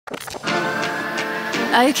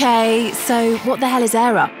Okay, so what the hell is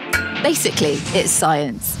air up? Basically, it's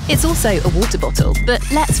science. It's also a water bottle, but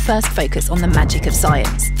let's first focus on the magic of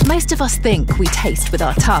science. Most of us think we taste with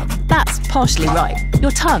our tongue. That's partially right.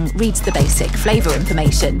 Your tongue reads the basic flavour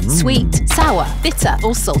information: sweet, sour, bitter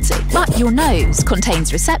or salty. But your nose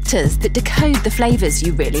contains receptors that decode the flavours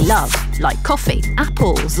you really love, like coffee,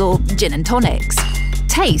 apples or gin and tonics.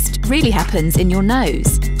 Taste really happens in your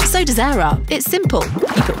nose. So does air up. It's simple.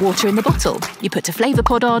 You put water in the bottle, you put a flavour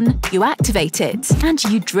pod on, you activate it, and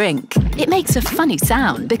you drink. It makes a funny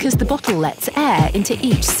sound because the bottle lets air into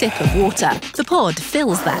each sip of water. The pod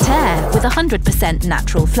fills that air with 100%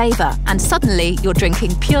 natural flavour, and suddenly you're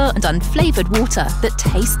drinking pure and unflavoured water that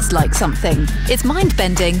tastes like something. It's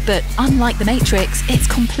mind-bending, but unlike The Matrix, it's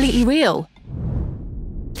completely real.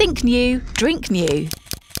 Think new, drink new.